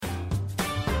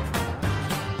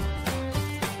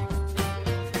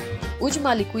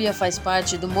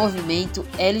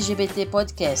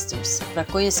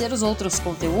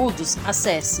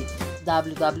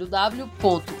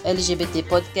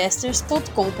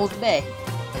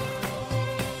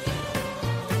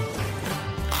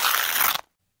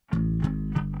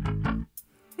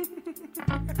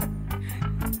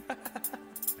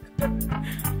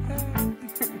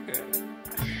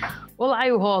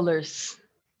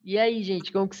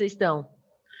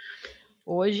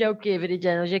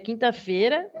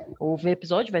quinta-feira, o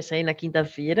episódio vai sair na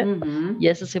quinta-feira, e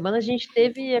essa semana a gente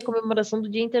teve a comemoração do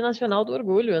Dia Internacional do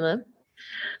Orgulho, né?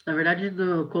 Na verdade,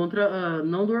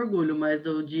 não do orgulho, mas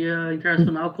do Dia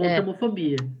Internacional contra a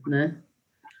Homofobia, né?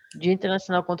 Dia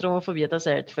Internacional contra a Homofobia, tá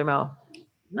certo, foi mal.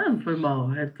 Não foi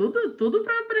mal, é tudo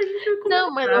pra gente comunicar.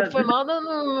 Não, mas não foi mal,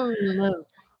 não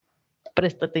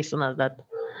presta atenção nas datas.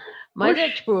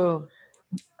 Mas tipo,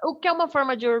 o que é uma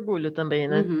forma de orgulho também,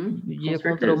 né? O Dia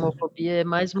contra a Homofobia é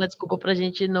mais uma desculpa pra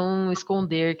gente não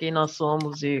esconder quem nós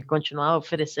somos e continuar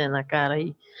oferecendo a cara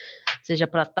aí, seja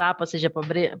pra tapa, seja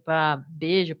pra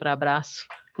beijo, pra abraço.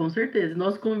 Com certeza.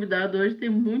 Nosso convidado hoje tem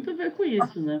muito a ver com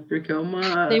isso, né? Porque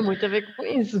Tem muito a ver com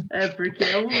isso. Porque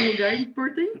é um lugar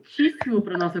importantíssimo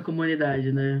para nossa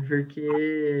comunidade, né?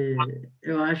 Porque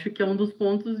eu acho que é um dos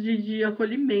pontos de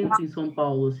acolhimento em São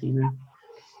Paulo, assim, né?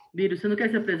 Biro, você não quer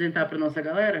se apresentar para nossa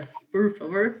galera, por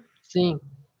favor? Sim.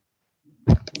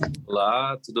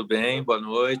 Olá, tudo bem? Boa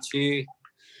noite.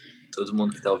 Todo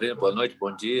mundo que está ouvindo, boa noite,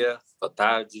 bom dia, boa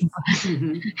tarde.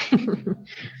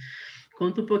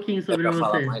 Conta um pouquinho sobre você.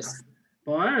 Falar mais?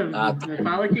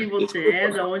 Fala quem você é,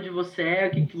 de onde você é,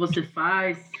 o que você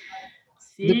faz.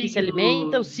 Signo, do que se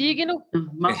alimenta, o signo.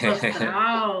 Mapa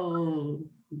astral.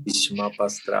 Ixi, mapa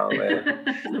astral,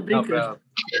 Tô brincando.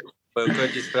 Foi o que eu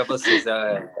disse para vocês.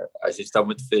 A gente está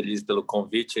muito feliz pelo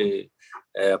convite.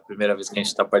 É a primeira vez que a gente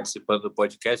está participando do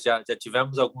podcast. Já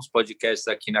tivemos alguns podcasts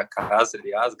aqui na casa,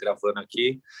 aliás, gravando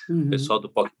aqui. O pessoal do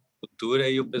Papo Cultura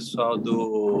e o pessoal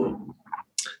do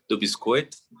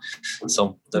Biscoito.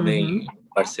 São também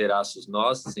parceiraços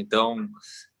nossos. Então,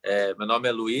 meu nome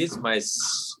é Luiz, mas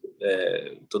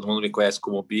todo mundo me conhece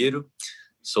como Biro.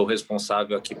 Sou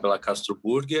responsável aqui pela Castro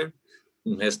Burger,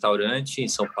 um restaurante em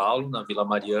São Paulo, na Vila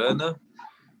Mariana,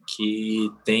 que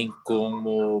tem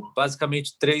como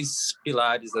basicamente 3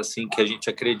 pilares assim que a gente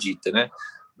acredita, né?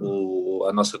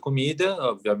 A nossa comida,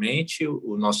 obviamente,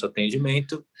 o nosso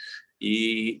atendimento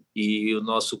e o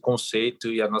nosso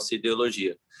conceito e a nossa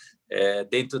ideologia.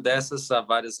 Dentro dessas há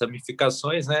várias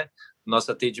ramificações, né?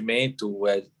 Nosso atendimento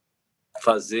é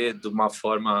fazer de uma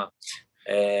forma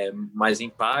mais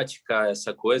empática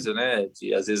essa coisa, né?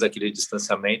 De às vezes aquele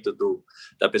distanciamento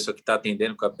da pessoa que está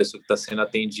atendendo com a pessoa que está sendo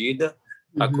atendida.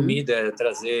 A comida é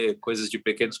trazer coisas de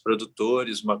pequenos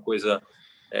produtores, uma coisa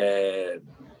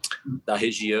da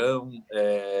região,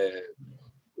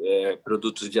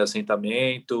 produtos de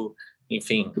assentamento,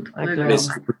 enfim,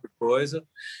 esse tipo de coisa.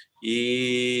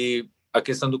 E a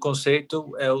questão do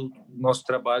conceito é o nosso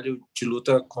trabalho de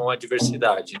luta com a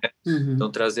diversidade, né?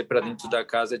 Então, trazer para dentro da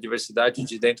casa a diversidade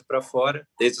de dentro para fora,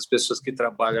 desde as pessoas que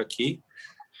trabalham aqui,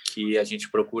 que a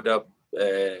gente procura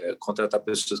contratar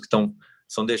pessoas que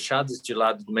são deixadas de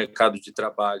lado do mercado de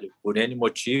trabalho por N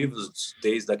motivos,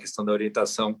 desde a questão da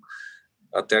orientação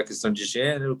até a questão de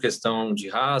gênero, questão de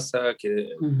raça,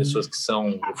 pessoas que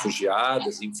são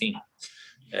refugiadas, enfim,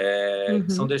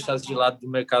 que são deixadas de lado do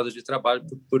mercado de trabalho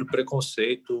por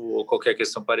preconceito ou qualquer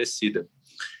questão parecida.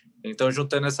 Então,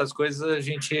 juntando essas coisas,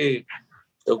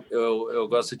 eu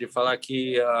gosto de falar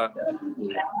que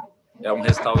é um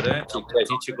restaurante que a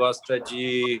gente gosta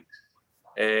de,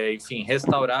 enfim,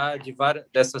 restaurar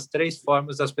dessas 3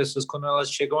 formas as pessoas quando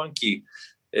elas chegam aqui.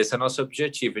 Esse é o nosso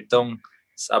objetivo. Então,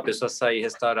 a pessoa sair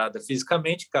restaurada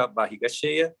fisicamente, com a barriga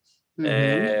cheia,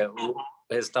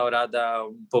 restaurada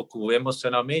um pouco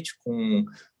emocionalmente, com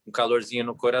um calorzinho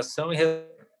no coração, e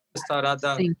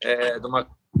restaurada de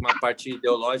uma parte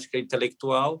ideológica e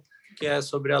intelectual, que é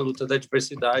sobre a luta da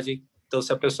diversidade. Então,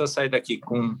 se a pessoa sair daqui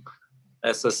com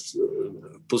essas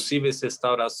possíveis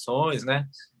restaurações, né,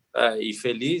 e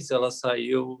feliz, ela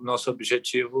saiu, nosso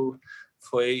objetivo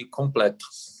foi completo.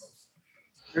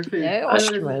 Perfeito. É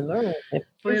ótimo,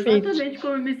 Foi exatamente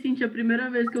como eu me senti a primeira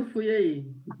vez que eu fui aí.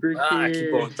 Porque... que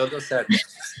bom, então deu certo.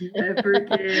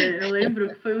 Porque eu lembro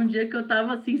que foi um dia que eu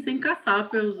tava assim, sem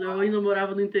caçapa. Eu ainda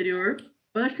morava no interior.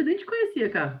 Eu acho que eu nem te conhecia,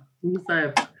 cara, nessa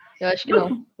época. Eu acho que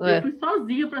não. Eu fui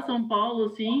sozinho para São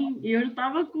Paulo, assim, e eu já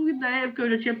tava com ideia, porque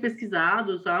eu já tinha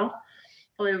pesquisado e tal.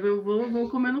 Falei, eu vou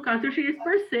comer no Castro. Eu cheguei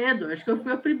super cedo. Acho que eu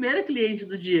fui a primeira cliente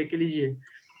do dia, aquele dia.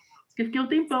 Eu fiquei um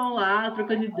tempão lá,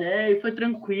 trocando ideia, e foi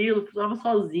tranquilo, estava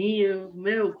sozinha.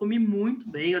 Comi muito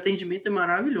bem, o atendimento é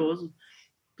maravilhoso.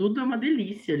 tudo é uma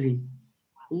delícia ali.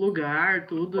 O lugar,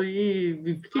 tudo,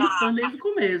 e fiquei fã desde o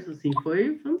começo, assim,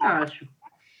 foi fantástico.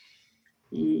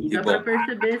 E dá para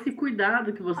perceber esse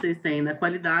cuidado que vocês têm, na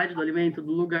qualidade do alimento,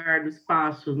 do lugar, do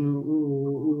espaço,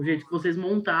 o jeito que vocês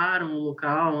montaram o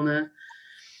local, né?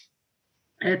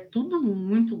 É tudo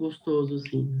muito gostoso,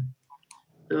 assim.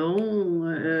 Então,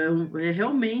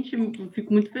 realmente, eu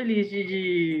fico muito feliz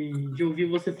de ouvir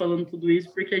você falando tudo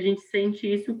isso, porque a gente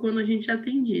sente isso quando a gente é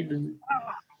atendido, né?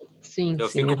 Sim, eu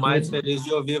fico mais feliz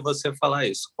de ouvir você falar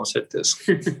isso, com certeza.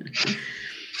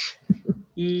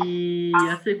 E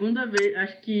a segunda vez,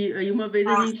 acho que aí uma vez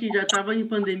a gente já estava em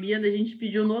pandemia, a gente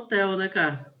pediu no hotel, né,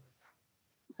 cara?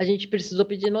 A gente precisou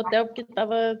pedir no hotel porque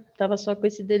tava só com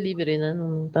esse delivery, né?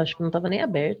 Acho que não tava nem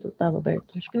aberto. Tava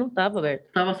aberto? Acho que não tava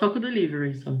aberto. Tava só com o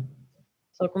delivery, só.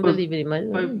 Só com delivery, mas...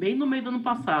 Foi bem no meio do ano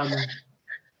passado.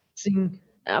 Sim.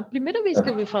 A primeira vez que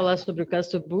eu ouvi falar sobre o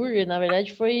Castro Burger, na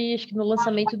verdade, foi acho que no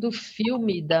lançamento do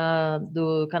filme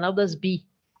do canal das Bi.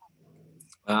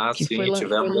 Ah, que sim, foi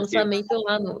tivemos lançamento aqui.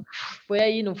 Lá. Foi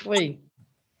aí, não foi?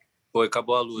 Foi,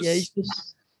 acabou a luz. E aí,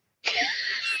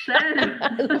 sério?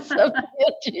 Eu não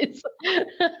sabia disso.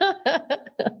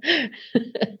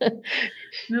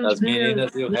 As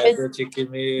meninas e o Herbert que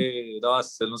me...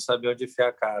 Nossa, eu não sabia onde enfiar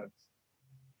a cara.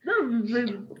 Não,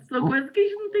 são coisas que a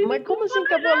gente não tem. Mas como assim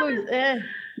acabou a luz?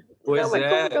 Pois não, mas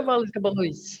como acabou a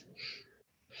luz?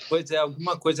 Pois é,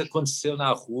 alguma coisa aconteceu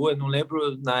na rua, não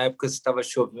lembro na época se estava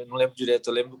chovendo, não lembro direito,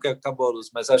 eu lembro que acabou a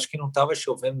luz, mas acho que não estava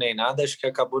chovendo nem nada, acho que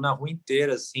acabou na rua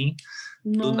inteira, assim,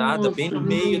 do nada, bem no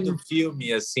meio do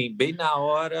filme, assim, bem na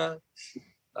hora.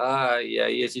 E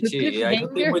aí aí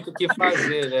não tem muito o que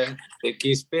fazer, né? Tem que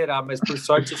esperar, mas por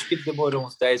sorte acho que demorou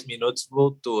uns 10 minutos,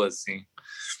 voltou, assim.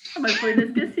 Mas foi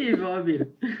inesquecível, ó,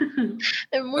 Biro.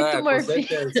 É muito marfim.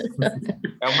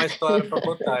 É uma história para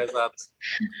contar, exato.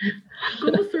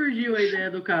 Como surgiu a ideia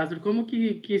do Castro? Como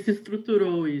que se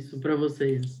estruturou isso para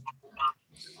vocês?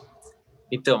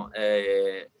 Então,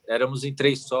 éramos em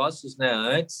 3 sócios, né?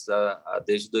 Antes,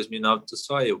 desde 2009,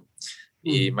 só eu.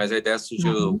 Mas a ideia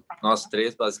surgiu, nós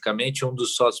 3, basicamente. Um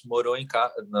dos sócios morou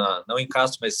não em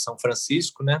Castro, mas em São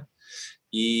Francisco, né?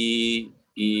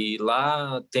 E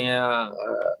lá tem a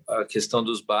questão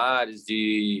dos bares,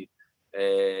 de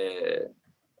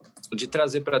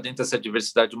trazer para dentro essa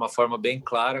diversidade de uma forma bem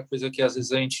clara, coisa que às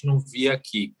vezes a gente não via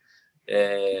aqui.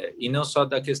 E não só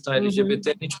da questão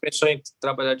LGBT, a gente pensou em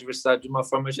trabalhar a diversidade de uma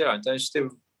forma geral. Então, a gente teve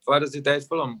várias ideias e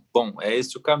falamos, bom, é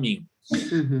esse o caminho.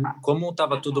 Como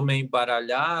estava tudo meio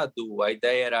embaralhado, a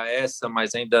ideia era essa,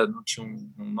 mas ainda não tinha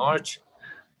um norte,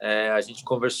 a gente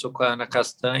conversou com a Ana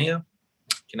Castanha,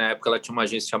 que na época ela tinha uma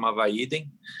agência que chamava Idem,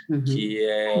 que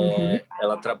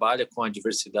ela trabalha com a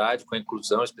diversidade, com a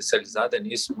inclusão, especializada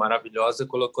nisso, maravilhosa,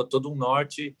 colocou todo um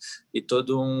norte e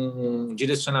todo um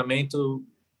direcionamento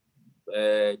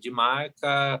de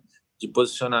marca, de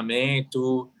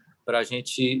posicionamento, para a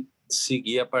gente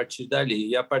seguir a partir dali.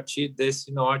 E a partir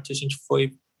desse norte a gente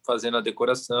foi fazendo a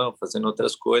decoração, fazendo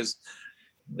outras coisas,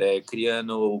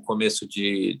 criando o começo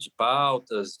de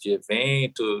pautas, de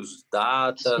eventos,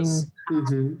 datas,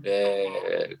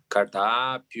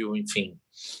 cardápio, enfim.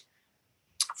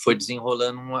 Foi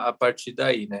desenrolando a partir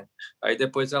daí, né? Aí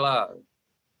depois ela...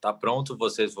 Tá pronto,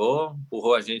 vocês vão,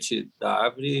 empurrou a gente da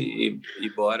árvore e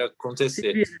bora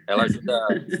acontecer. Ela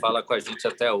fala com a gente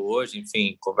até hoje,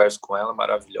 enfim, converso com ela,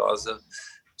 maravilhosa,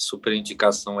 super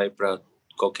indicação aí para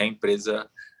qualquer empresa,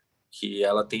 que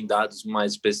ela tem dados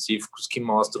mais específicos que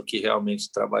mostram que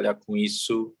realmente trabalhar com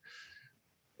isso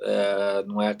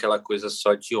não é aquela coisa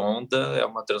só de onda, é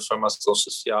uma transformação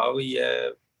social e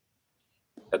é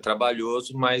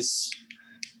trabalhoso, mas...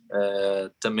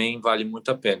 também vale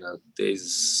muito a pena.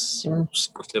 Se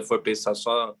você for pensar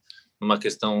só numa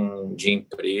questão de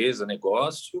empresa,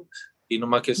 negócio, e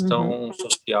numa questão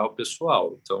social,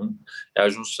 pessoal. Então, é a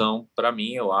junção, para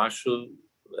mim, eu acho,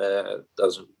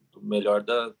 do melhor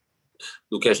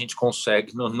do que a gente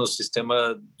consegue no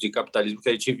sistema de capitalismo que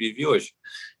a gente vive hoje.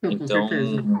 Então,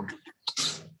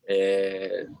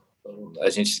 a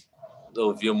gente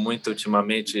ouviu muito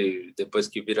ultimamente, depois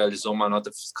que viralizou uma nota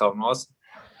fiscal nossa,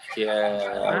 que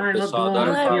o pessoal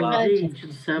adora falar. Gente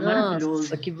do céu, é maravilhoso.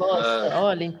 Nossa, que bosta.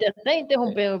 Olha, até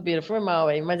interrompendo o Biro, foi mal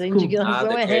aí, mas a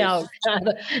indignação é real,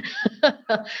 cara.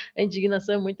 A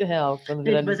indignação é muito real quando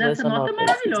viralizou essa essa nota. É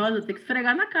maravilhosa, tem que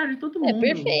esfregar na cara de todo mundo. É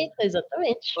perfeita,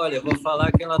 exatamente. Olha, eu vou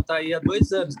falar que ela está aí há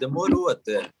 2 anos, demorou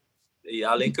até. E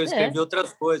além que eu escrevi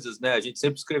outras coisas, né? A gente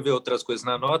sempre escreveu outras coisas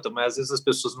na nota, mas às vezes as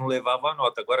pessoas não levavam a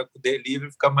nota. Agora com o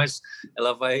delivery fica mais...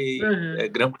 Ela vai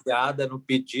grampeada no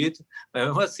pedido. Mas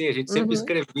mesmo assim, a gente sempre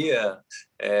escrevia,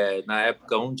 na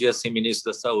época, 1 dia sem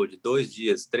ministro da Saúde, 2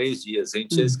 dias, 3 dias. A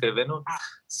gente ia escrevendo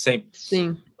sempre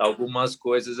algumas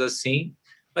coisas assim.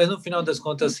 Mas no final das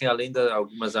contas, assim, além de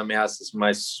algumas ameaças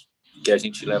mais que a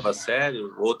gente leva a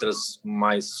sério, outras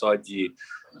mais só de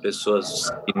pessoas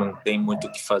que não têm muito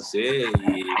o que fazer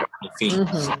e, enfim,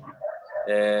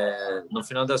 no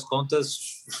final das contas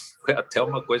foi até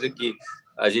uma coisa que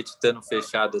a gente estando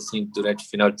fechado assim durante o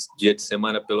final de dia de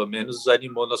semana pelo menos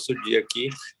animou nosso dia aqui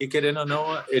e querendo ou não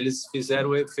eles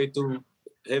fizeram o efeito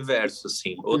reverso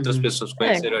assim, outras pessoas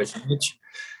conheceram a gente,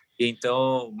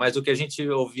 então, mas o que a gente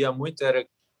ouvia muito era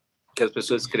que as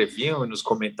pessoas escreviam nos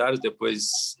comentários, depois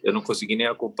eu não consegui nem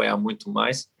acompanhar muito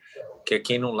mais, que é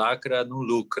quem não lacra, não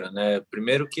lucra, né?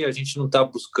 Primeiro que a gente não está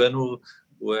buscando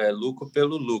lucro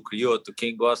pelo lucro, e outro,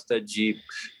 quem gosta de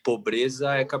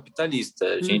pobreza é capitalista.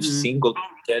 A gente sim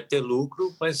quer ter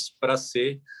lucro, mas para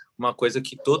ser uma coisa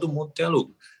que todo mundo tenha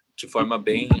lucro, de forma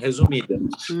bem resumida.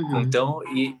 Então,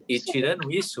 e tirando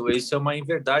isso é uma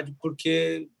inverdade,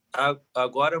 porque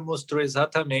agora mostrou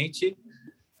exatamente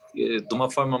de uma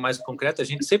forma mais concreta. A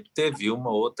gente sempre teve uma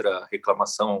outra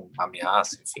reclamação,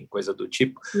 ameaça, enfim, coisa do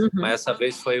tipo, mas essa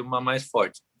vez foi uma mais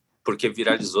forte, porque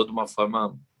viralizou de uma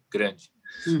forma grande.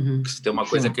 Se tem uma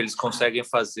coisa que eles conseguem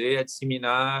fazer é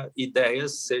disseminar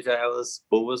ideias, seja elas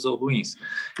boas ou ruins.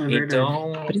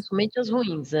 Então, principalmente as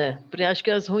ruins, acho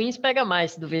que as ruins pega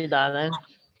mais, se duvidar, né?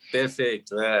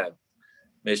 Perfeito,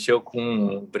 mexeu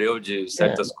com o breu de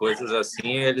certas coisas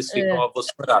assim, eles ficam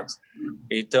avossurados.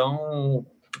 Então,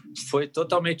 foi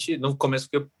totalmente... No começo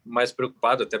fiquei mais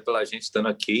preocupado, até pela gente estando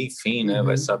aqui, enfim, né,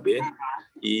 vai saber.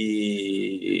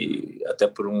 E até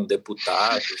por um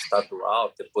deputado estadual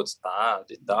ter postado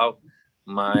e tal.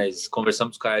 Mas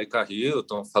conversamos com a Erika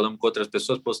Hilton, falamos com outras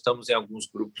pessoas, postamos em alguns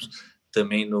grupos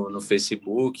também no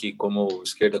Facebook, como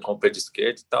Esquerda Compra de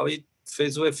Esquerda e tal, e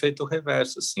fez o efeito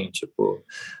reverso, assim, tipo...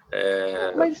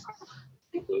 Mas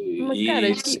cara,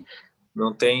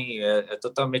 não tem... É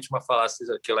totalmente uma falácia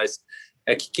que lá...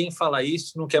 É que quem fala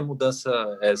isso não quer mudança,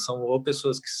 são ou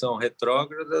pessoas que são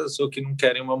retrógradas ou que não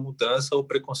querem uma mudança ou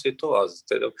preconceituosas,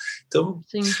 entendeu? Então,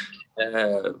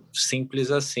 simples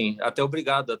assim. Até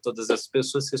obrigado a todas as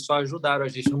pessoas que só ajudaram a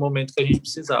gente no momento que a gente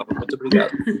precisava. Muito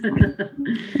obrigado.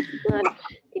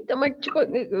 Então, mas tipo,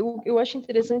 eu acho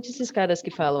interessante esses caras que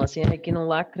falam assim, que não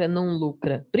lacra, não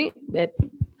lucra.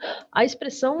 A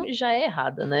expressão já é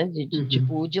errada, né?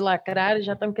 Tipo, de lacrar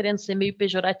já estão querendo ser meio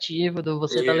pejorativo,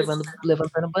 você tá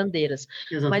levantando bandeiras.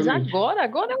 Exatamente. Mas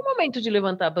agora é o momento de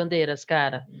levantar bandeiras,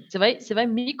 cara. Você vai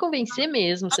me convencer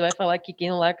mesmo, você vai falar que quem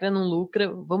não lacra não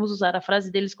lucra, vamos usar a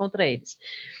frase deles contra eles.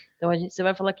 Então, você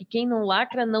vai falar que quem não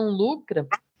lacra não lucra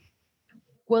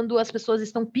quando as pessoas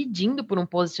estão pedindo por um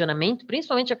posicionamento,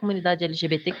 principalmente a comunidade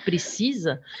LGBT que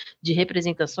precisa de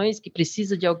representações, que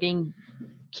precisa de alguém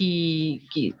que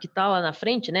está lá na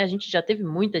frente, né? A gente já teve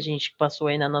muita gente que passou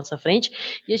aí na nossa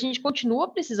frente e a gente continua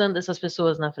precisando dessas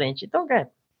pessoas na frente. Então, cara,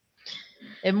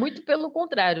 é muito pelo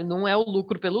contrário, não é o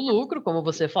lucro pelo lucro, como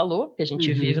você falou, que a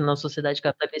gente vive numa sociedade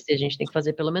capitalista e a gente tem que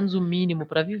fazer pelo menos o mínimo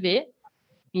para viver,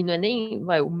 e não é nem,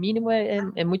 o mínimo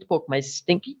é muito pouco, mas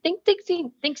tem que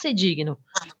ser digno.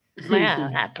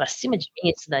 Mas, pra cima de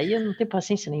mim, esse daí eu não tenho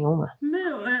paciência nenhuma.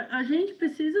 A gente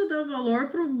precisa dar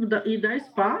valor e dar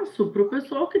espaço para o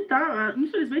pessoal que está...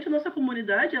 Infelizmente, a nossa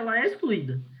comunidade ela é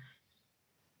excluída.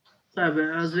 Sabe?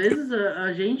 Às vezes,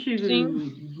 a gente...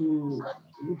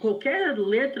 Qualquer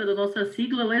letra da nossa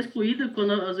sigla ela é excluída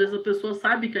quando, às vezes, a pessoa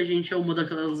sabe que a gente é uma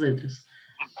daquelas letras.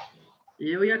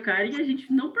 Eu e a Karen, a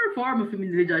gente não performa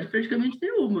feminilidade praticamente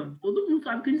nenhuma. Todo mundo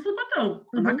sabe que a gente é sapatão.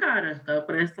 Tá na cara,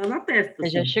 parece que tá na testa.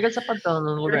 Assim. Já chega sapatão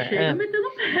no lugar. Já chega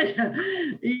metendo pé.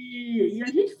 E a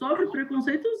gente sofre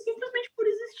preconceito simplesmente por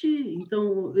existir.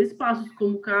 Então, espaços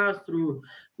como Castro,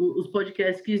 os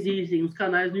podcasts que existem, os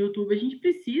canais no YouTube, a gente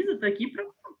precisa estar aqui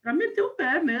para meter o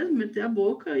pé mesmo, meter a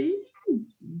boca. E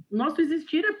nosso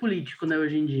existir é político, né,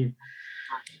 hoje em dia.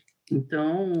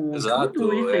 Então, exato,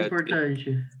 tudo isso é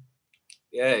importante.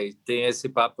 E tem esse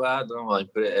papo, não, a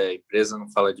empresa não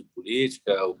fala de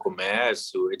política, o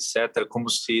comércio, etc., como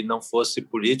se não fosse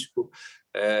político.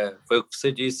 Foi o que você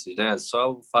disse, né?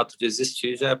 Só o fato de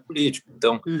existir já é político.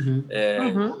 Então,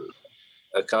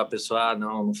 aquela pessoa,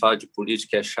 não fala de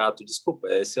política, é chato. Desculpa,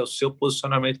 esse é o seu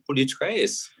posicionamento político, é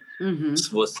esse.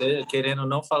 Se você, querendo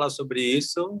não falar sobre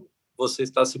isso, você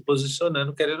está se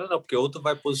posicionando, querendo ou não, porque outro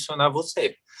vai posicionar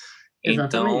você.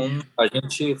 Exatamente. Então, a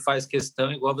gente faz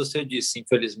questão, igual você disse,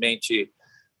 infelizmente,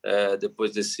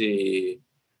 depois desse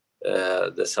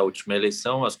dessa última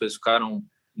eleição, as coisas ficaram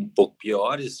um pouco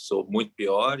piores, ou muito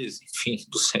piores, enfim,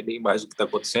 não sei nem mais o que está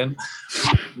acontecendo,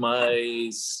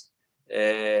 mas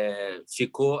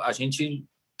a gente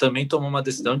também tomou uma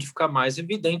decisão de ficar mais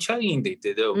evidente ainda,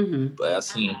 entendeu?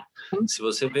 Assim, se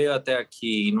você veio até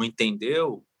aqui e não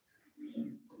entendeu,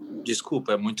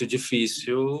 desculpa, é muito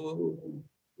difícil,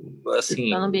 assim,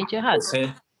 tá no ambiente errado.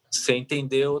 Você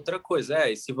entender outra coisa.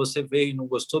 E se você veio e não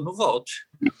gostou, não volte.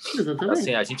 Exatamente.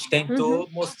 Assim, a gente tentou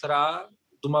mostrar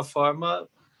de uma forma,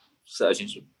 a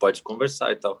gente pode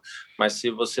conversar e tal, mas se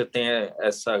você tem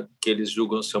essa que eles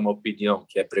julgam ser uma opinião,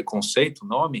 que é preconceito,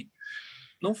 nome,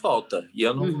 não falta. E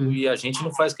a gente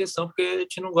não faz questão porque a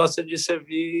gente não gosta de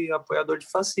servir apoiador de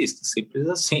fascista, simples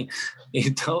assim.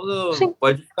 Então,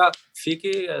 pode ficar,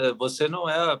 você não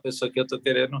é a pessoa que eu estou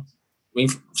querendo.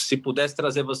 Se pudesse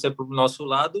trazer você para o nosso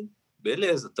lado,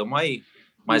 beleza, estamos aí.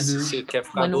 Mas se você quer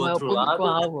ficar do outro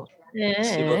lado,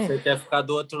 se você quer ficar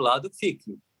do outro lado,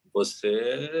 fique.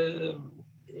 Você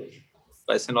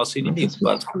vai ser nosso inimigo,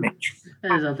 basicamente.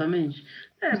 Exatamente.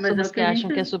 Mas pessoas que acham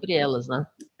que é sobre elas, né?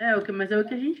 Mas é o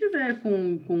que a gente vê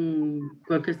com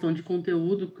a questão de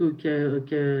conteúdo que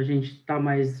a gente está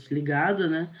mais ligada,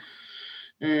 né?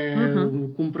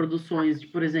 Com produções,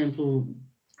 por exemplo,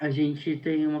 a gente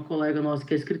tem uma colega nossa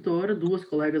que é escritora, duas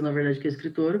colegas, na verdade, que é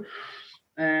escritora.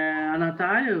 A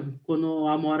Natália, quando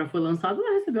a Amora foi lançada,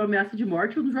 ela recebeu ameaça de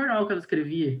morte no jornal que ela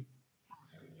escrevia.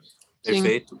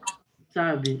 Perfeito.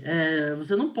 Sabe?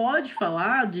 Você não pode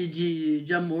falar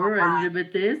de amor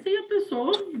LGBT sem a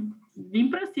pessoa vir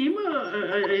para cima,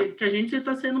 que a gente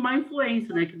está sendo má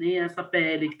influência, né? Que nem essa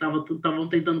PL que estavam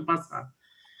tentando passar.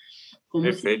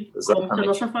 Como se a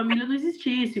nossa família não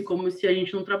existisse, como se a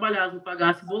gente não trabalhasse, não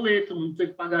pagasse boleto, não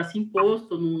pagasse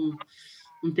imposto,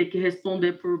 não ter que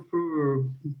responder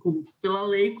pela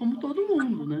lei como todo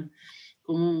mundo, né?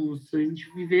 Como se a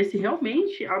gente vivesse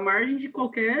realmente à margem de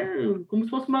como se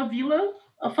fosse uma vila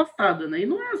afastada, né? E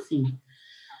não é assim.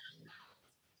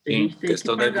 A gente tem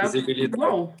questão que pagar da visibilidade.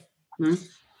 Igual, né?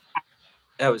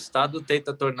 O Estado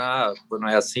tenta tornar, não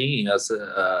é assim, as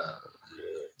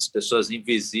pessoas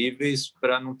invisíveis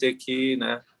para não ter que,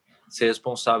 né, ser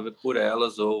responsável por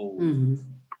elas ou,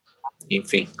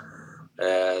 enfim,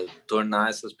 tornar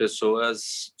essas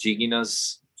pessoas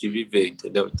dignas de viver,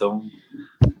 entendeu? Então,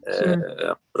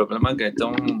 é um problema grande.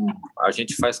 Então, a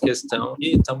gente faz questão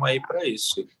e estamos aí para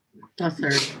isso. Tá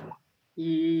certo.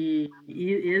 E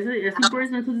essa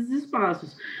importância dos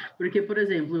espaços. Porque, por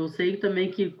exemplo, eu sei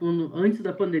também que antes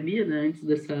da pandemia, né, antes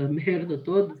dessa merda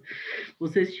toda,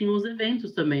 vocês tinham os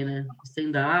eventos também, né?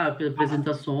 Stand-up,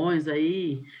 apresentações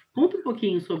aí. Conta um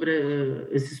pouquinho sobre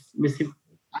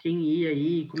quem ia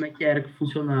aí, como é que era que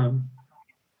funcionava.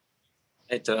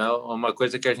 Então, é uma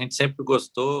coisa que a gente sempre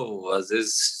gostou, às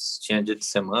vezes tinha dia de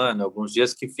semana, alguns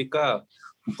dias que fica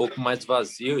um pouco mais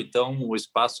vazio, então o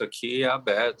espaço aqui é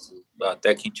aberto,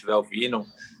 até quem estiver ouvindo,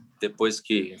 depois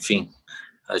que, enfim,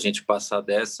 a gente passar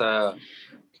dessa,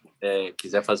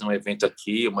 quiser fazer um evento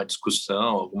aqui, uma discussão,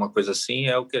 alguma coisa assim,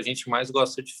 é o que a gente mais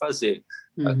gosta de fazer.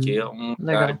 Aqui é um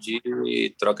lugar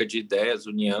de troca de ideias,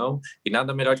 união, e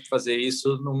nada melhor que fazer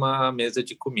isso numa mesa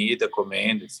de comida,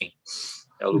 comendo, enfim.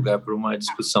 É o lugar para uma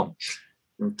discussão.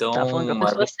 Então, tá falando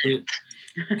que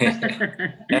a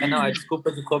pessoa não, a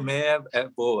desculpa de comer é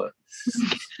boa.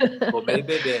 Comer e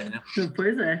beber, né?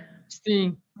 Pois é.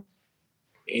 Sim.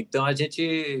 Então, a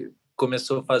gente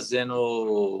começou fazendo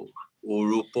o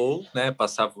RuPaul, né?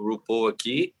 Passava o RuPaul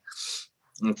aqui.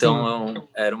 Então,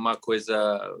 era uma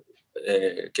coisa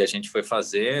que a gente foi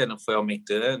fazendo, foi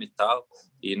aumentando e tal.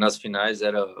 E nas finais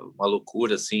era uma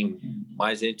loucura, assim,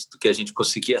 mais gente do que a gente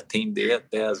conseguia atender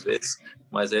até às vezes.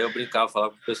 Mas aí eu brincava,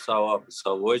 falava pro pessoal,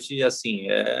 pessoal, hoje, assim,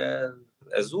 é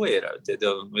zoeira,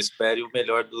 entendeu? Não espere o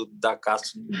melhor da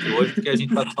Castro de hoje, porque a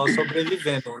gente tá só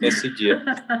sobrevivendo nesse dia.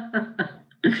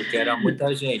 Porque era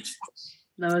muita gente.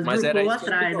 Não, mas era isso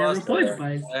que atrai, a gente gosta, né? Não pode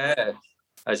mais.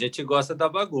 A gente gosta da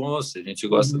bagunça, a gente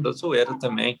gosta da zoeira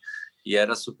também, e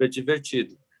era super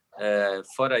divertido.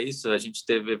 Fora isso, a gente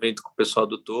teve evento com o pessoal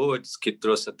do Todes, que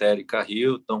trouxe até a Erika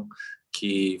Hilton,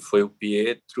 que foi o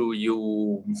Pietro e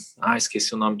o...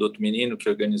 esqueci o nome do outro menino que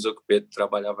organizou, que o Pietro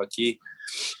trabalhava aqui.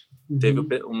 Teve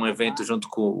um evento junto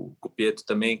com o Pietro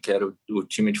também, que era o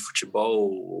time de futebol,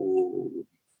 o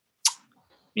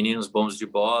Meninos Bons de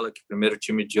Bola, que é o primeiro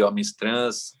time de homens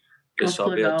trans. O pessoal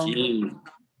veio aqui,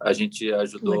 a gente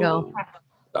ajudou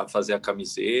a fazer a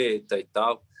camiseta e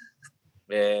tal.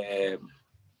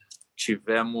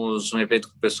 Tivemos um evento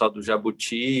com o pessoal do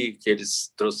Jabuti, que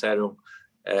eles trouxeram,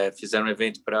 fizeram um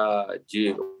evento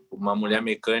de uma mulher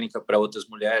mecânica para outras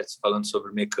mulheres, falando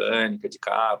sobre mecânica de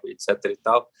carro, etc. e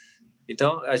tal.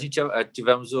 Então, a gente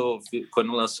tivemos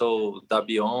quando lançou o da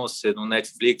Beyoncé no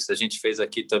Netflix, a gente fez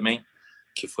aqui também,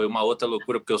 que foi uma outra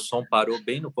loucura, porque o som parou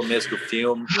bem no começo do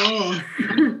filme.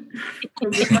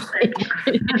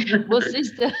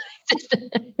 Vocês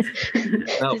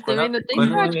também não tem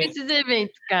sorte com esses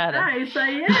eventos, cara. Isso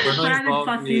aí é praga de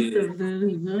fascista.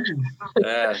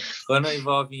 Quando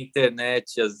envolve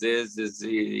internet, às vezes,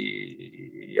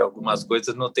 e algumas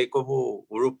coisas, não tem como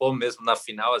o RuPaul mesmo, na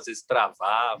final, às vezes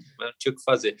travava, não tinha o que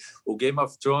fazer. O Game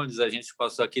of Thrones, a gente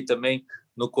passou aqui também,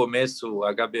 no começo, o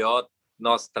HBO,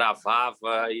 nós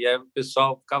travava, e aí o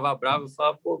pessoal ficava bravo e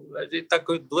falava, pô, a gente tá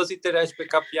com 2 internet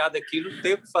capeadas aqui, não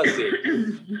tem o que fazer.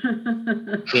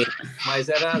 Sim, mas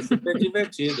era super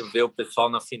divertido ver o pessoal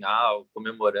na final,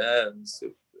 comemorando.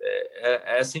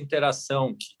 Essa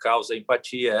interação que causa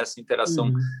empatia, essa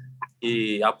interação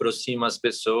que aproxima as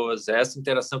pessoas, essa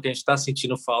interação que a gente está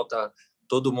sentindo falta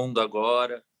todo mundo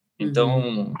agora.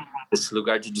 Então, esse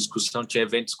lugar de discussão, tinha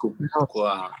eventos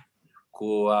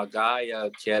com a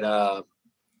Gaia, que era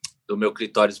do Meu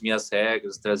Clitóris, Minhas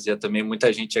Regras, trazia também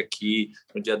muita gente aqui.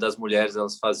 No Dia das Mulheres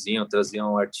elas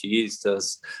traziam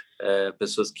artistas,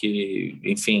 pessoas que,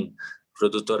 enfim,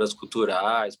 produtoras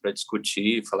culturais para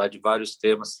discutir, falar de vários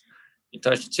temas.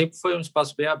 Então, a gente sempre foi um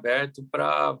espaço bem aberto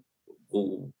para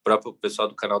o próprio pessoal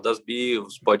do canal das Bio,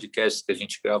 os podcasts que a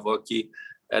gente gravou aqui.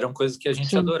 Eram coisas que a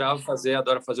gente adora fazer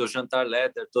o jantar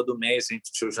Leather todo mês. A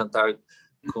gente tinha o jantar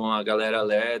com a galera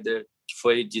Leather, que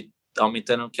foi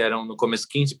aumentando, que eram no começo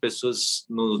 15 pessoas,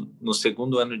 no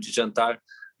segundo ano de jantar,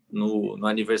 no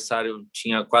aniversário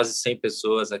tinha quase 100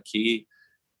 pessoas aqui.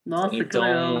 Nossa, então,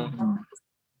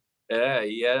 que legal.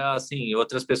 E era assim,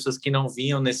 outras pessoas que não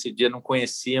vinham nesse dia, não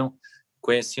conheciam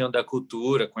da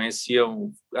cultura,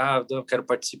 conheciam, eu quero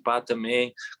participar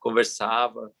também,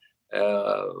 conversava,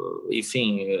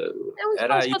 enfim,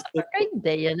 era isso. Para trocar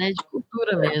ideia, né, de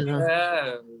cultura mesmo.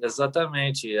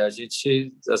 Exatamente. A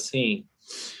gente, assim,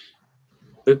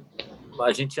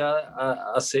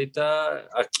 aceita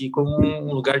aqui como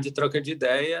um lugar de troca de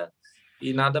ideia,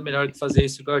 e nada melhor que fazer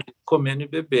isso comendo e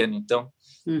bebendo. Então,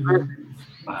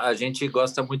 a gente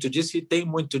gosta muito disso, e tem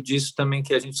muito disso também,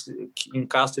 que em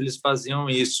Castro eles faziam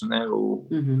isso, né? O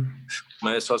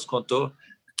Maio só se contou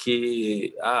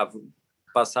que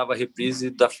passava a reprise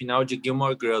da final de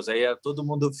Gilmore Girls, aí ia todo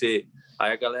mundo ver,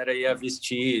 aí a galera ia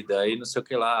vestida, aí não sei o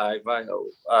que lá, aí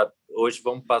hoje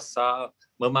vamos passar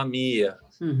Mamma Mia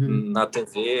na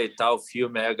TV e tal,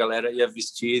 filme, aí a galera ia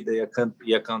vestida,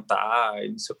 ia cantar, e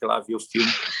não sei o que lá, via o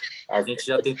filme. A gente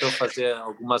já tentou fazer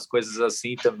algumas coisas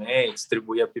assim também,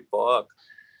 distribuir a pipoca.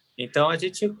 Então, a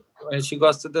gente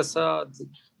gosta dessa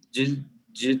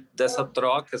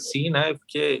troca, assim, né?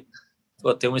 Porque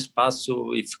ter um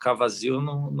espaço e ficar vazio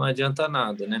não adianta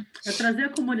nada, né? É trazer a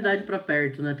comunidade para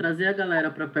perto, né? Trazer a galera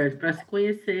para perto, para se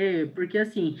conhecer. Porque,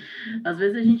 assim, às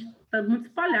vezes a gente tá muito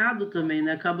espalhado também,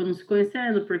 né? Acaba não se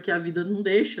conhecendo, porque a vida não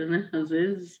deixa, né? Às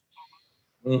vezes...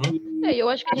 Eu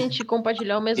acho que a gente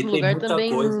compartilhar o mesmo lugar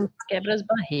também quebra as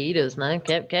barreiras, né?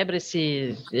 Quebra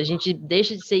a gente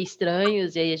deixa de ser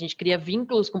estranhos, e aí a gente cria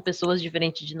vínculos com pessoas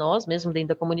diferentes de nós, mesmo dentro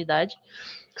da comunidade,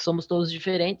 que somos todos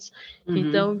diferentes.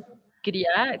 Então,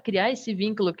 criar esse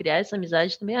vínculo, criar essa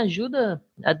amizade também ajuda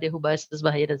a derrubar essas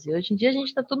barreiras. E hoje em dia a gente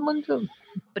está todo mundo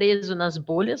preso nas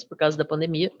bolhas por causa da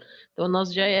pandemia. Então,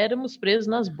 nós já éramos presos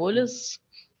nas bolhas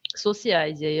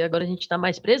sociais, e aí agora a gente está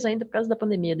mais preso ainda por causa da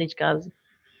pandemia dentro de casa.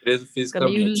 Preso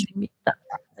fisicamente.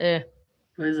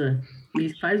 Pois é.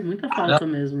 E faz muita falta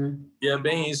mesmo, né? E é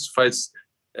bem isso.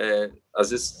 Às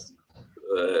vezes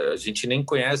a gente nem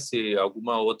conhece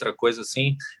alguma outra coisa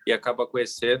assim e acaba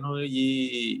conhecendo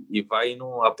e vai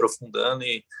indo aprofundando,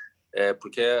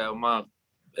 porque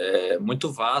é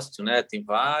muito vasto, né? Tem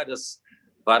várias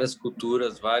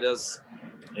culturas,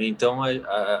 Então,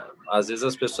 às vezes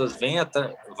as pessoas vêm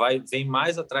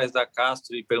mais atrás da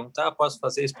Castro e perguntam, posso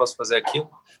fazer isso, posso fazer aquilo?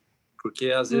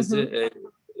 Porque, às vezes,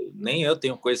 nem eu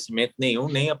tenho conhecimento nenhum,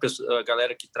 nem a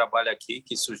galera que trabalha aqui,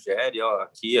 que sugere,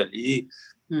 aqui, ali.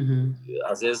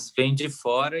 Às vezes vem de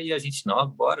fora e a gente,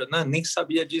 bora. Não, nem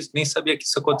sabia disso, nem sabia que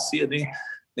isso acontecia,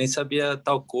 nem sabia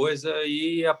tal coisa.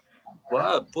 E,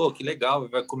 que legal,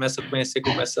 começa a conhecer,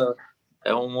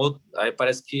 aí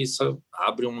parece que isso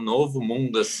abre um novo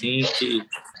mundo, assim, que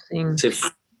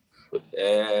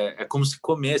é como se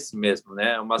comesse mesmo,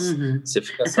 né? Você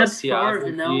fica saciado.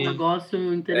 Absorve, né? Um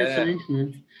negócio interessante,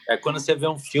 né? Quando você vê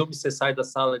um filme, você sai da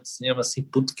sala de cinema assim,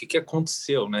 puto, o que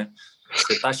aconteceu, né?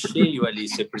 Você tá cheio ali,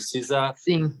 você precisa...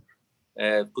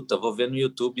 vou ver no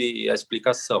YouTube a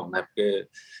explicação, né? Porque,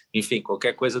 enfim,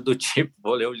 qualquer coisa do tipo,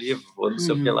 vou ler o livro, vou não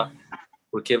sei o que lá.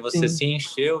 Porque você se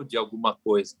encheu de alguma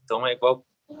coisa. Então, é igual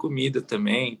comida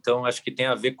também, então acho que tem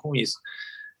a ver com isso.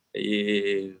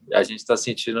 E a gente está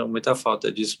sentindo muita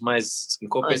falta disso, mas em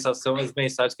compensação as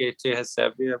mensagens que a gente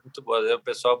recebe é muito boa. O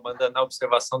pessoal manda na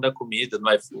observação da comida, no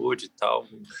iFood e tal,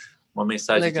 uma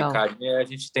mensagem de carinho, e a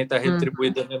gente tenta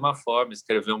retribuir da mesma forma,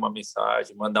 escrever uma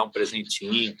mensagem, mandar um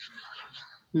presentinho.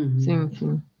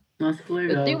 Sim. Nossa, que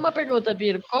legal. Eu tenho uma pergunta,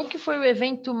 Biro. Qual que foi o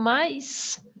evento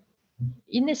mais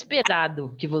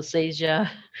inesperado que vocês já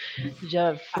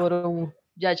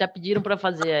pediram para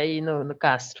fazer aí no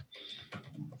Castro?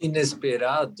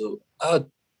 Inesperado?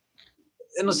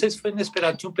 Eu não sei se foi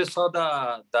inesperado. Tinha um pessoal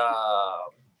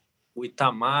o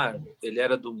Itamar, ele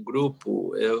era de um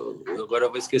grupo, agora eu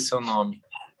vou esquecer o nome,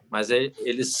 mas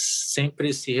eles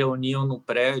sempre se reuniam no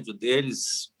prédio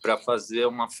deles para fazer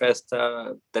uma festa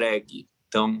drag.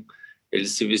 Então,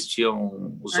 eles se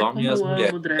vestiam, os homens e as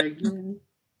mulheres. Drag.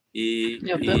 E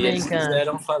eles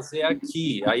quiseram fazer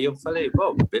aqui. Aí eu falei,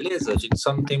 bom, beleza, a gente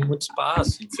só não tem muito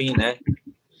espaço, enfim, né?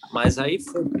 Mas aí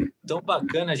foi tão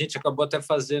bacana, a gente acabou até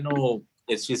fazendo...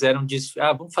 Eles fizeram um desfile,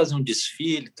 vamos fazer um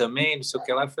desfile também, não sei o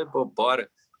que lá. Eu falei, pô, bora.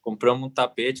 Compramos um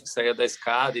tapete que saía da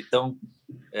escada, então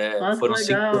foram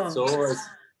 5 pessoas.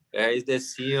 Eles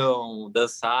desciam,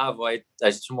 dançavam, aí a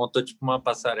gente montou tipo uma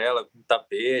passarela com um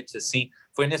tapete, assim.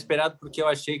 Foi inesperado porque eu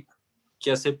achei que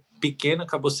ia ser pequeno,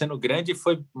 acabou sendo grande e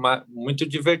foi muito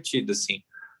divertido, assim.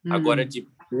 Agora,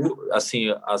 assim,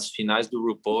 as finais do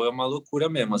RuPaul é uma loucura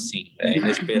mesmo, assim. É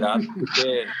inesperado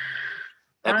porque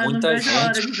muita gente. Não vejo a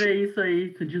hora de ver isso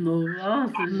aí de novo.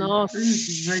 Nossa.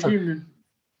 Imagina.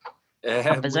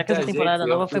 Apesar que essa temporada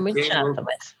nova foi muito chata,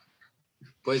 mas...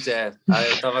 Pois é. Aí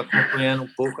eu estava acompanhando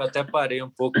um pouco, até parei um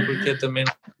pouco, porque também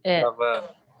não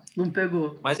estava... Não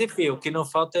pegou. Mas, enfim, o que não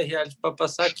falta é reality para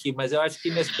passar aqui. Mas eu acho que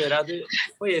inesperado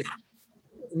foi esse.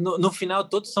 No final,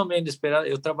 todos são meio inesperados.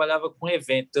 Eu trabalhava com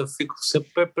evento, eu fico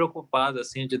super preocupado,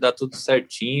 assim, de dar tudo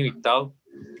certinho e tal.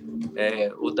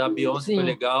 O da Beyoncé foi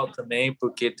legal também,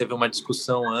 porque teve uma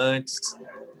discussão antes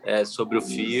sobre o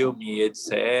filme,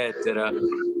 etc.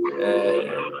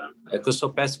 É que eu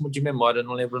sou péssimo de memória, eu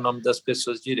não lembro o nome das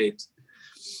pessoas direito.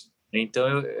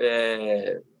 Então,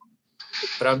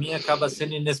 para mim, acaba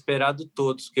sendo inesperado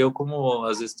todos, porque eu, como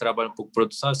às vezes trabalho um pouco com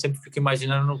produção, eu sempre fico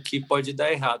imaginando o que pode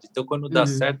dar errado. Então, quando dá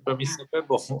certo, para mim sempre é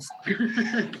bom.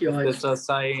 As pessoas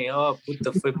saem,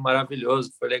 puta, foi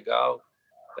maravilhoso, foi legal.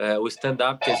 O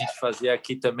stand-up que a gente fazia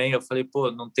aqui também, eu falei,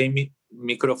 pô, não tem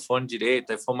microfone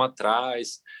direito, aí fomos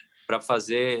atrás para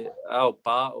fazer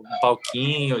um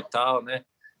palquinho e tal, né?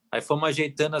 Aí fomos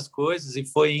ajeitando as coisas e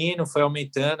foi indo, foi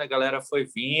aumentando, a galera foi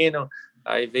vindo.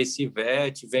 Aí veio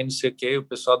Civete, vem não sei o quê, o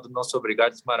pessoal do Nosso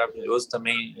Obrigado, maravilhoso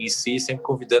também em si, sempre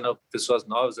convidando pessoas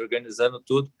novas, organizando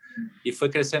tudo. E foi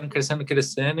crescendo,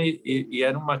 e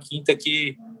era uma quinta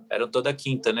que... Era toda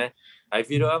quinta, né? Aí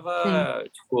virava,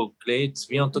 tipo, clientes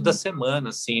vinham toda semana,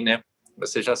 assim, né?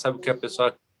 Você já sabe o que a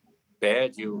pessoa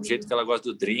pede, o jeito que ela gosta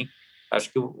do drink.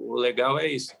 Acho que o legal é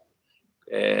isso.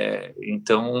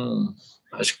 Então,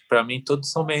 acho que para mim todos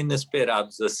são meio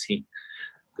inesperados, assim.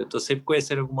 Eu tô sempre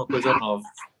conhecendo alguma coisa nova.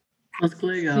 Nossa, que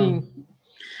legal. Sim.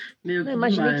 Eu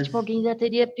imaginei que tipo, alguém já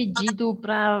teria pedido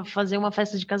para fazer uma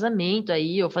festa de casamento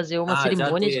aí, ou fazer uma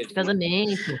cerimônia de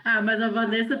casamento. Mas a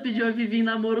Vanessa pediu a Vivi em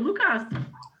namoro no Castro.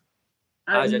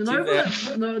 Já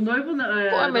noivo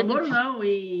não, namoro não,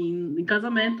 em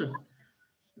casamento.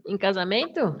 Em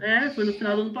casamento? Foi no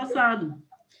final do ano passado.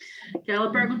 Que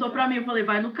ela perguntou para mim, eu falei,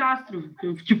 vai no Castro.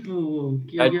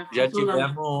 Já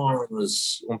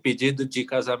tivemos um pedido de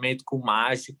casamento com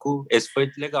mágico. Esse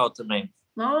foi legal também.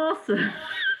 Nossa!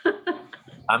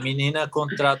 A menina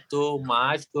contratou o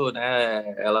mágico,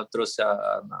 né? Ela trouxe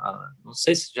não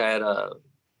sei se já era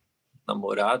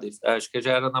namorada, acho que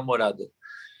já era namorada.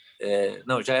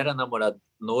 Não, já era namorada.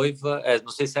 Noiva, não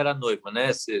sei se era noiva,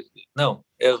 né?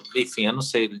 Enfim, eu não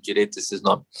sei direito esses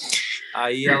nomes.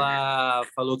 Aí ela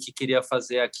falou que queria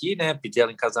fazer aqui, né? Pedi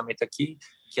ela em casamento aqui,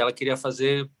 que ela queria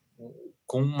fazer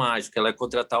com um mágico. Ela ia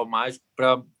contratar o mágico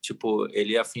para, tipo,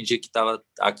 ele ia fingir que estava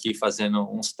aqui fazendo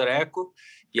uns trecos,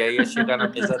 e aí ia chegar na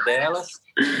mesa delas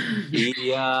e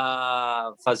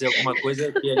ia fazer alguma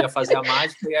coisa, que ele ia fazer a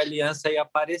mágica e a aliança ia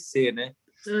aparecer, né?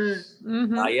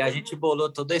 Aí a gente bolou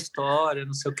toda a história,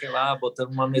 não sei o que lá,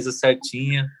 botando uma mesa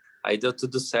certinha, aí deu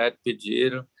tudo certo,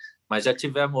 pediram. Mas já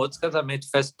tivemos outros casamentos,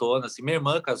 festona, assim, minha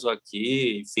irmã casou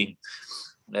aqui, enfim.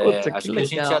 Acho que a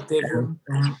gente já teve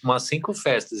umas 5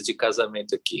 festas de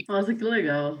casamento aqui. Nossa, que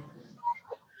legal.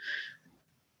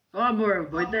 Amor,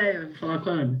 boa ideia, vou falar com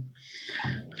a Ana.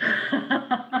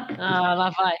 Lá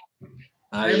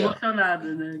vai.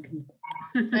 Emocionada, né?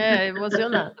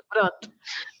 Emocionada, pronto.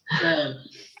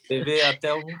 Teve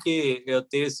até um que eu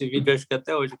tenho esse vídeo, acho que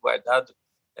até hoje guardado,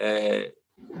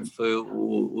 foi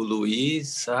o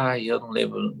Luiz. Ai, eu não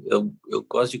lembro. Eu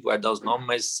gosto de guardar os nomes,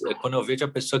 mas quando eu vejo a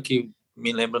pessoa que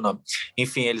me lembra o nome.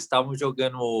 Enfim, eles estavam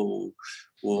jogando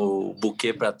o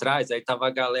buquê para trás, aí tava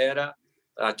a galera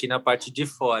aqui na parte de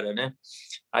fora, né?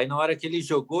 Aí na hora que ele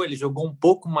jogou um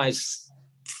pouco mais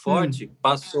forte,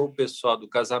 passou o pessoal do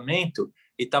casamento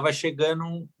e tava chegando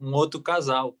um outro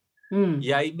casal.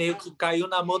 E aí meio que caiu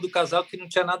na mão do casal que não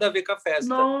tinha nada a ver com a festa.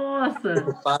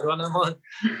 Nossa! Parou na mão.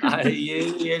 Aí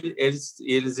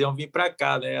eles iam vir para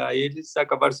cá, né? Aí eles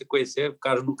acabaram se conhecendo,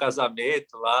 ficaram no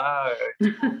casamento lá,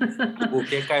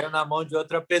 porque caiu na mão de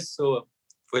outra pessoa.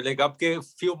 Foi legal porque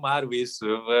filmaram isso.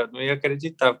 Eu não ia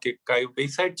acreditar, porque caiu bem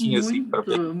certinho. Muito,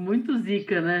 assim, muito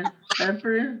zica, né?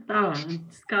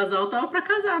 Esse casal tava para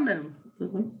casar mesmo.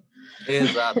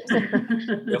 Exato.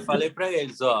 Eu falei para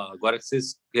eles, agora que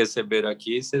vocês receberam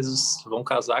aqui, vocês vão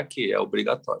casar aqui, é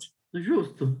obrigatório.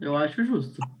 Justo, eu acho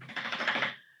justo.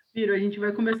 Biro, a gente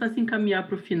vai começar a se encaminhar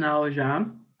para o final já.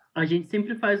 A gente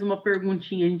sempre faz uma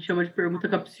perguntinha, a gente chama de pergunta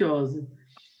capciosa.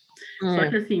 Só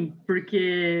que assim,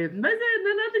 porque... Mas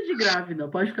não é nada de grave, não,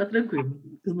 pode ficar tranquilo.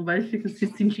 Você não vai se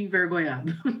sentir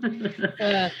envergonhado.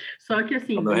 Só que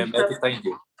assim... O meu remédio está em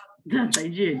dia. Tá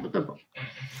em dia? Então tá bom.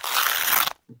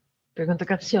 Pergunta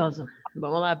capciosa.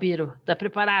 Vamos lá, Biro. Tá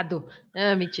preparado?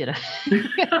 Ah, mentira.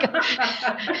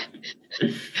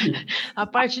 A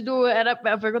parte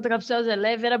a pergunta capciosa é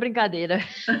leve, era brincadeira.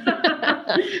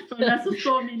 Me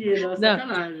assustou, menina.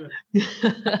 Sacanagem.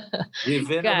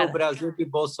 Vivendo no Brasil de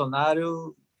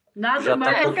Bolsonaro, nada já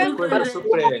mais tá coisa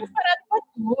surpreendente.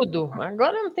 Tudo.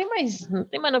 Agora não tem mais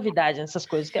novidade nessas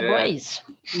coisas, que é bom é isso.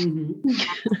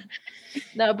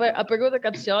 Não, a pergunta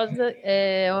capciosa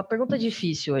é uma pergunta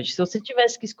difícil hoje. Se você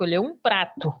tivesse que escolher um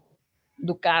prato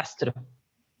do Castro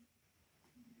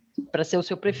para ser o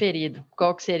seu preferido,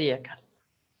 qual que seria, cara?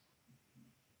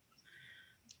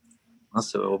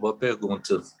 Nossa, é uma boa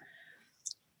pergunta.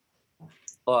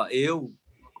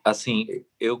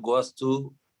 Eu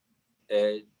gosto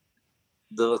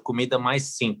da comida mais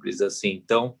simples, assim.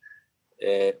 Então,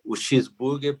 o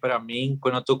cheeseburger, para mim,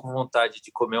 quando eu tô com vontade de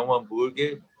comer um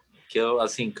hambúrguer, que eu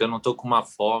não tô com uma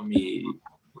fome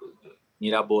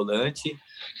mirabolante,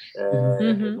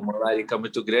 uma larica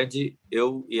muito grande,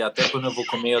 e até quando eu vou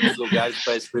comer em outros lugares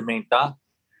para experimentar,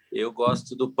 eu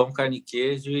gosto do pão, carne e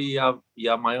queijo e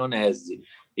a maionese.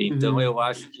 Então, eu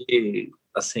acho que,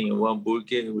 assim, o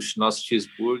hambúrguer, o nosso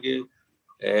cheeseburger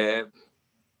é,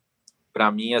 para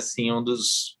mim, assim, um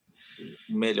dos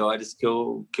melhores que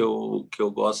eu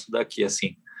gosto daqui,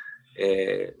 assim.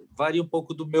 Varia um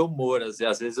pouco do meu humor, às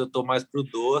vezes eu tô mais pro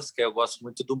doce, que eu gosto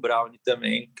muito do brownie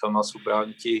também, que é o nosso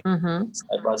brownie que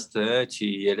sai bastante,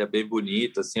 e ele é bem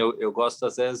bonito, assim, eu gosto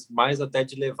às vezes mais até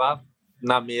de levar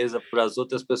na mesa para as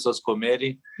outras pessoas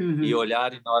comerem e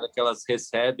olharem na hora que elas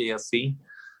recebem, assim,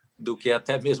 do que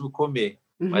até mesmo comer.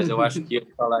 Mas eu acho que eu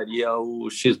falaria o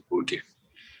cheeseburger.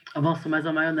 Nossa, mas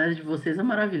a maionese de vocês é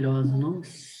maravilhosa.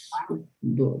 Nossa,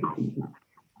 adoro.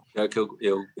 É que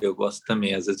eu gosto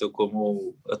também. Às vezes eu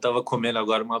estava comendo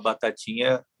agora uma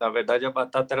batatinha. Na verdade, a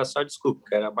batata era só desculpa,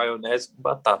 que era maionese com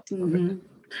batata.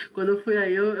 Quando eu fui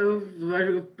aí, eu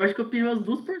acho que eu pedi umas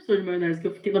 2 porções de maionese, que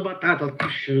eu fiquei na batata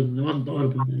puxando. Eu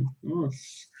adoro maionese. Nossa,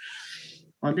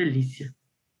 uma delícia.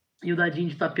 E o dadinho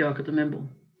de tapioca também é bom.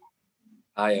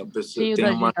 O pessoal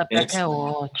tem uma cliente, é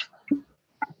ótimo.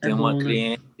 Tem uma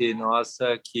cliente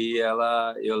nossa que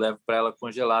eu levo para ela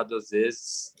congelado às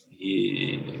vezes,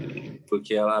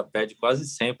 porque ela pede quase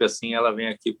sempre assim, ela vem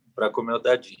aqui para comer o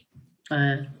dadinho.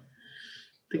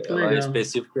 Que ela legal. É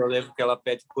específico, eu lembro que ela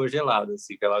pede congelado,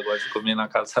 assim, que ela gosta de comer na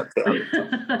casa dela.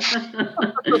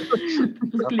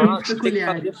 Ela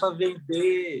fala,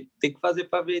 tem que fazer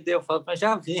para vender, Eu falo, mas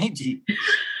já vende.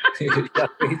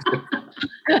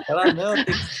 Ela, não, tem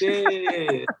que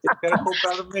ser, eu quero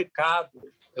comprar no mercado.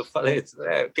 Eu falei,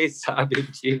 quem sabe o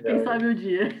dia. Quem sabe o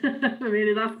dia.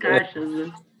 Vender nas caixas,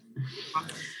 né?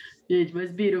 Gente,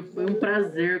 mas Biro, foi um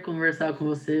prazer conversar com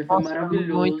você, foi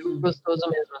maravilhoso. Muito gostoso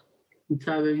mesmo.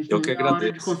 Sabe, a gente eu que agradeço.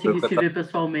 Hora de conseguir se ver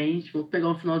pessoalmente. Vou pegar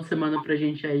um final de semana pra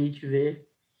gente aí te ver,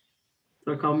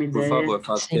 trocar uma ideia. Por favor,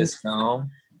 faça questão.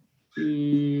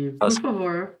 E, por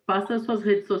favor, passa as suas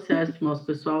redes sociais pro nosso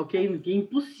pessoal, que é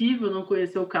impossível não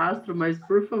conhecer o Castro, mas,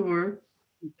 por favor,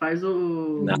 faz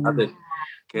o... Nada,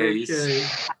 que é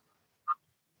isso.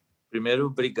 Primeiro,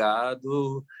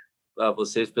 obrigado a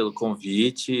vocês pelo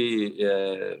convite.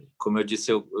 Como eu disse,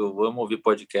 eu amo ouvir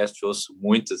podcast, ouço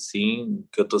muito, assim,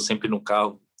 que eu estou sempre no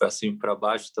carro, para cima e para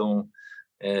baixo, então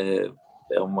é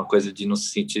uma coisa de não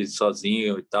se sentir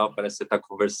sozinho e tal, parece que você está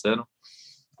conversando.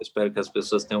 Eu espero que as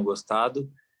pessoas tenham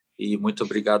gostado e muito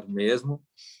obrigado mesmo.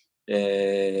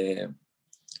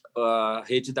 A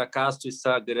rede da Castro,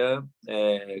 Instagram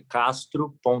é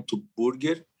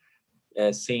castro.burger,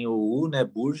 sem o U, né?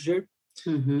 Burger.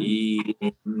 E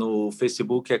no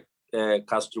Facebook é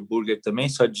Castro Burger também,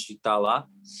 só digitar lá.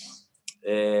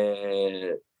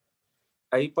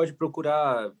 Aí pode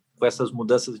procurar com essas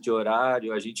mudanças de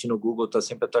horário. A gente no Google está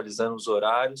sempre atualizando os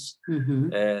horários.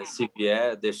 Se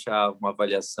vier, deixar uma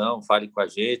avaliação, fale com a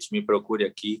gente, me procure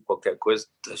aqui, qualquer coisa.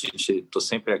 Estou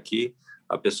sempre aqui.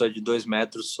 A pessoa de 2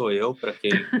 metros sou eu, para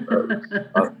quem...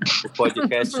 O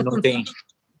podcast não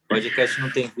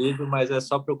tem vídeo, mas é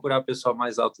só procurar a pessoa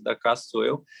mais alta da casa, sou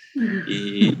eu.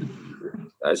 E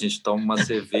a gente toma uma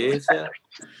cerveja.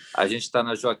 A gente está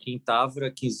na Joaquim Távora,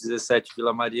 1517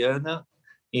 Vila Mariana.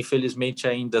 Infelizmente,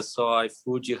 ainda só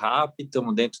iFood e Rappi.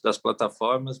 Estamos dentro das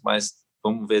plataformas, mas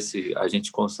vamos ver se a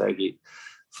gente consegue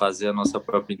fazer a nossa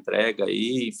própria entrega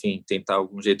aí. Enfim, tentar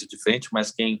algum jeito diferente.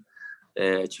 Mas quem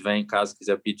tiver em casa,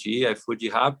 quiser pedir iFood e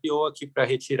Rappi, ou aqui para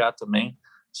retirar também,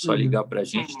 só ligar para a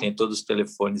gente, tem todos os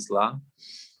telefones lá.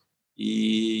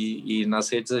 E nas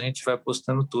redes a gente vai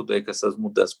postando tudo aí com essas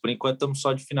mudanças. Por enquanto estamos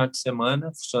só de final de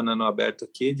semana, funcionando aberto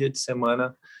aqui, dia de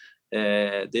semana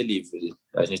delivery.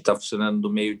 A gente está funcionando do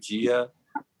meio-dia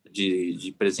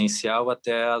de presencial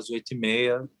até às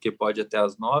 8h30, que pode até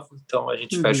às 9h, então a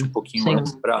gente fecha um pouquinho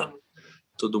antes para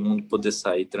todo mundo poder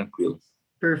sair tranquilo.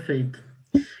 Perfeito.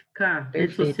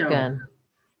 Rede social. Cara.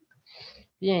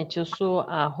 Gente, eu sou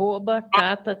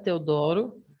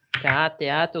 @CataTeodoro,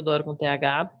 K-A-T-A, Teodoro com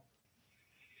TH.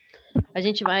 A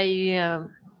gente vai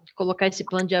colocar esse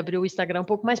plano de abrir o Instagram um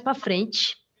pouco mais para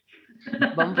frente.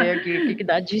 Vamos ver o que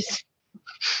dá disso.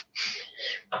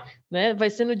 Né? Vai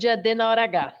ser no dia D, na hora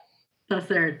H. Tá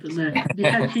certo, né?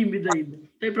 Fica tímido ainda. Não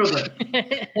tem problema.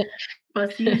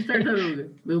 Passinho de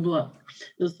tartaruga. Vamos lá.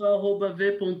 Eu sou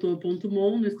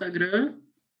 @v.o.mon no Instagram.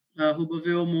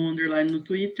 @veomon_ no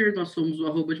Twitter. Nós somos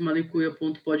o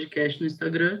 @demalicuia.podcast no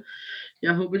Instagram e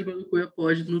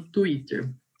 @demalicuiapod no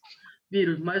Twitter.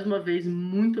 Biro, mais uma vez,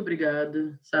 muito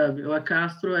obrigada, sabe? A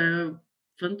Castro é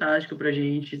fantástica pra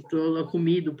gente. Toda a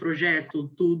comida, o projeto,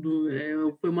 tudo.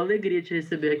 Foi uma alegria te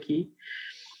receber aqui.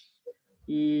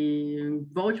 E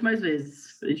volte mais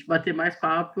vezes. A gente bater mais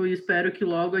papo e espero que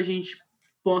logo a gente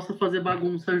possa fazer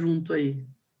bagunça junto aí.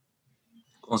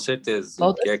 Com certeza,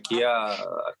 porque aqui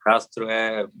a Castro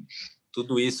é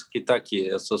tudo isso que está aqui.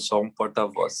 Eu sou só um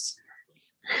porta-voz.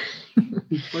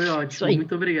 Foi ótimo,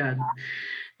 muito obrigado.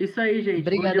 Isso aí, gente.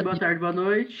 Obrigada. Bom dia, boa tarde, boa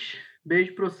noite.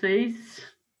 Beijo para vocês.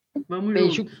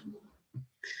 Vamos junto.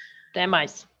 Até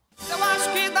mais. Eu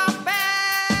acho que dá pé.